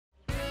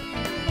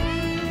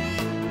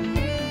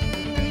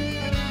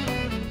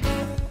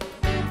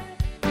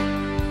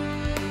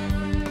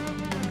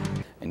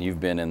you've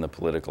been in the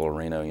political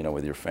arena, you know,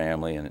 with your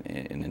family and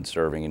in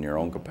serving in your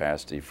own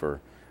capacity for,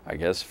 I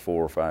guess,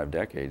 4 or 5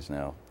 decades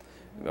now.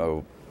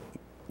 Oh,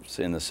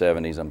 in the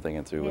 70s, I'm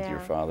thinking through with your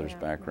father's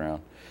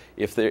background.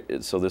 If there,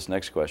 so this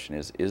next question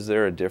is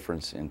there a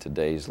difference in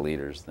today's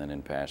leaders than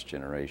in past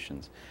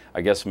generations?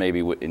 I guess maybe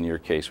in your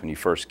case, when you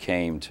first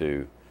came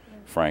to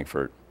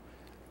Frankfort,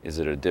 is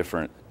it a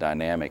different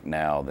dynamic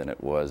now than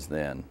it was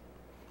then,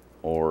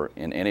 or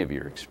in any of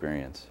your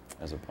experience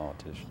as a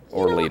politician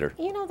or leader?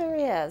 You know, there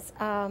is.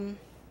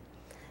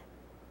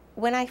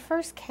 When I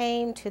first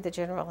came to the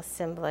General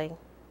Assembly,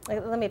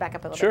 let me back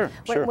up a little bit.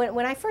 Sure.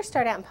 When I first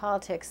started out in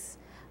politics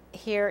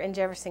here in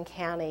Jefferson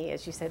County,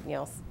 as you said, you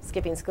know,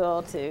 skipping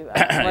school to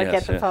work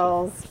at the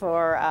polls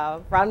for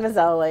Ron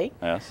Mazzoli.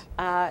 Yes.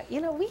 You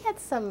know, we had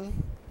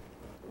some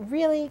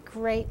really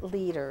great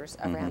leaders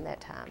around that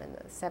time in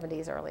the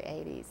 70s, early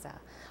 80s.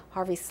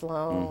 Harvey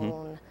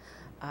Sloan.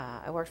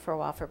 I worked for a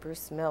while for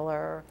Bruce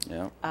Miller.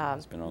 Yeah,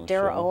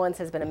 Darrell Owens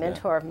has been a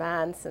mentor of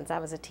mine since I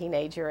was a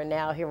teenager, and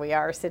now here we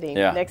are sitting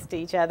next to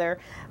each other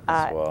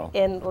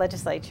in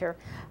legislature.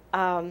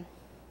 And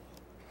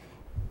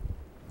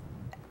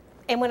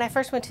when I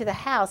first went to the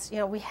House, you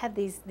know, we had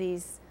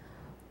these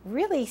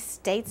really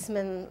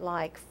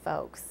statesman-like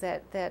folks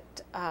that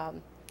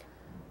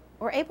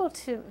were able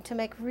to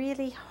make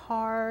really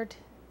hard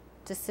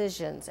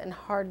decisions and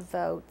hard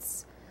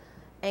votes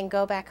and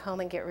go back home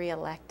and get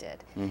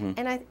reelected.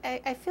 And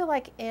I feel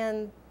like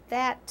in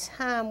that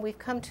time we've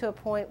come to a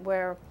point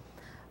where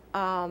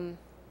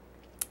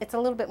it's a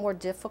little bit more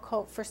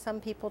difficult for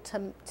some people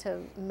to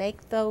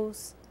make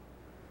those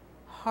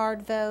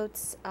hard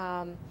votes,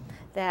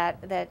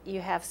 that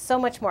you have so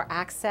much more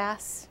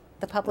access,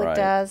 the public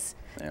does,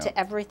 to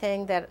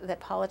everything that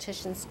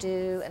politicians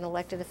do and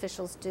elected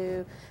officials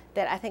do,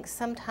 that I think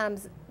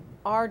sometimes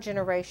our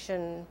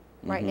generation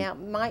right now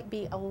might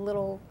be a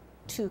little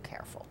too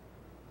careful.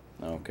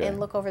 And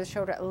look over the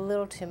shoulder a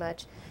little too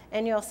much.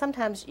 And you know,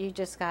 sometimes you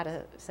just got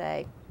to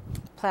say,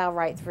 plow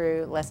right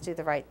through, let's do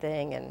the right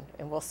thing,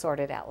 and we'll sort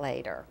it out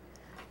later.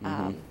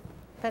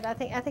 But I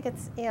think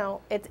it's, you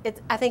know,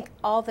 I think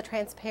all the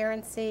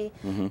transparency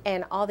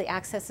and all the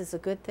access is a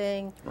good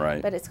thing.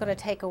 But it's going to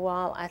take a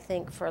while, I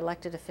think, for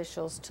elected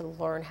officials to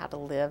learn how to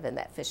live in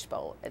that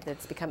fishbowl.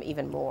 It's become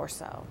even more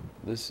so.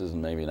 This is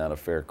maybe not a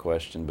fair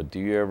question, but do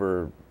you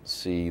ever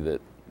see that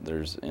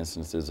there's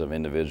instances of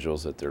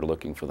individuals that they're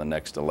looking for the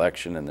next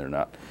election and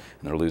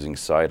they're losing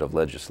sight of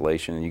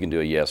legislation? And you can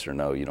do a yes or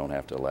no. You don't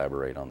have to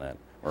elaborate on that.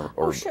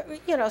 Or sure,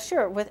 you know,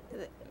 sure.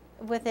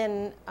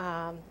 Within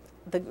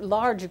the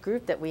large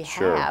group that we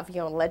have, you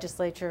know,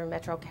 legislature,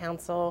 metro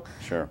council,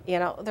 you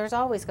know, there's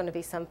always going to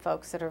be some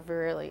folks that are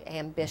really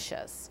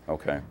ambitious.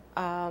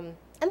 And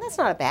that's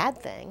not a bad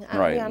thing.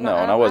 No, and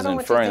I wasn't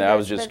inferring that. I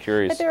was just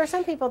curious. But there are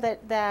some people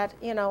that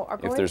you know, are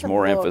going to if there's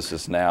more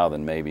emphasis now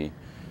than maybe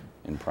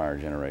in prior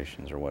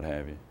generations or what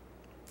have you.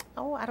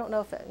 Oh, I don't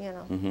know if it, you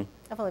know,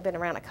 I've only been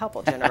around a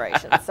couple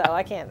generations, so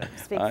I can't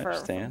speak I for.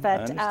 Understand. But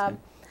I understand.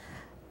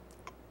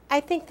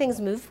 I think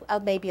things move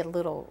maybe a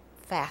little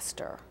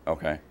faster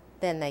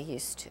than they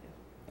used to.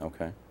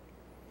 You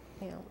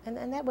know,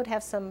 and that would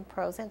have some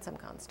pros and some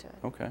cons to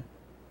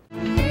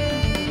it.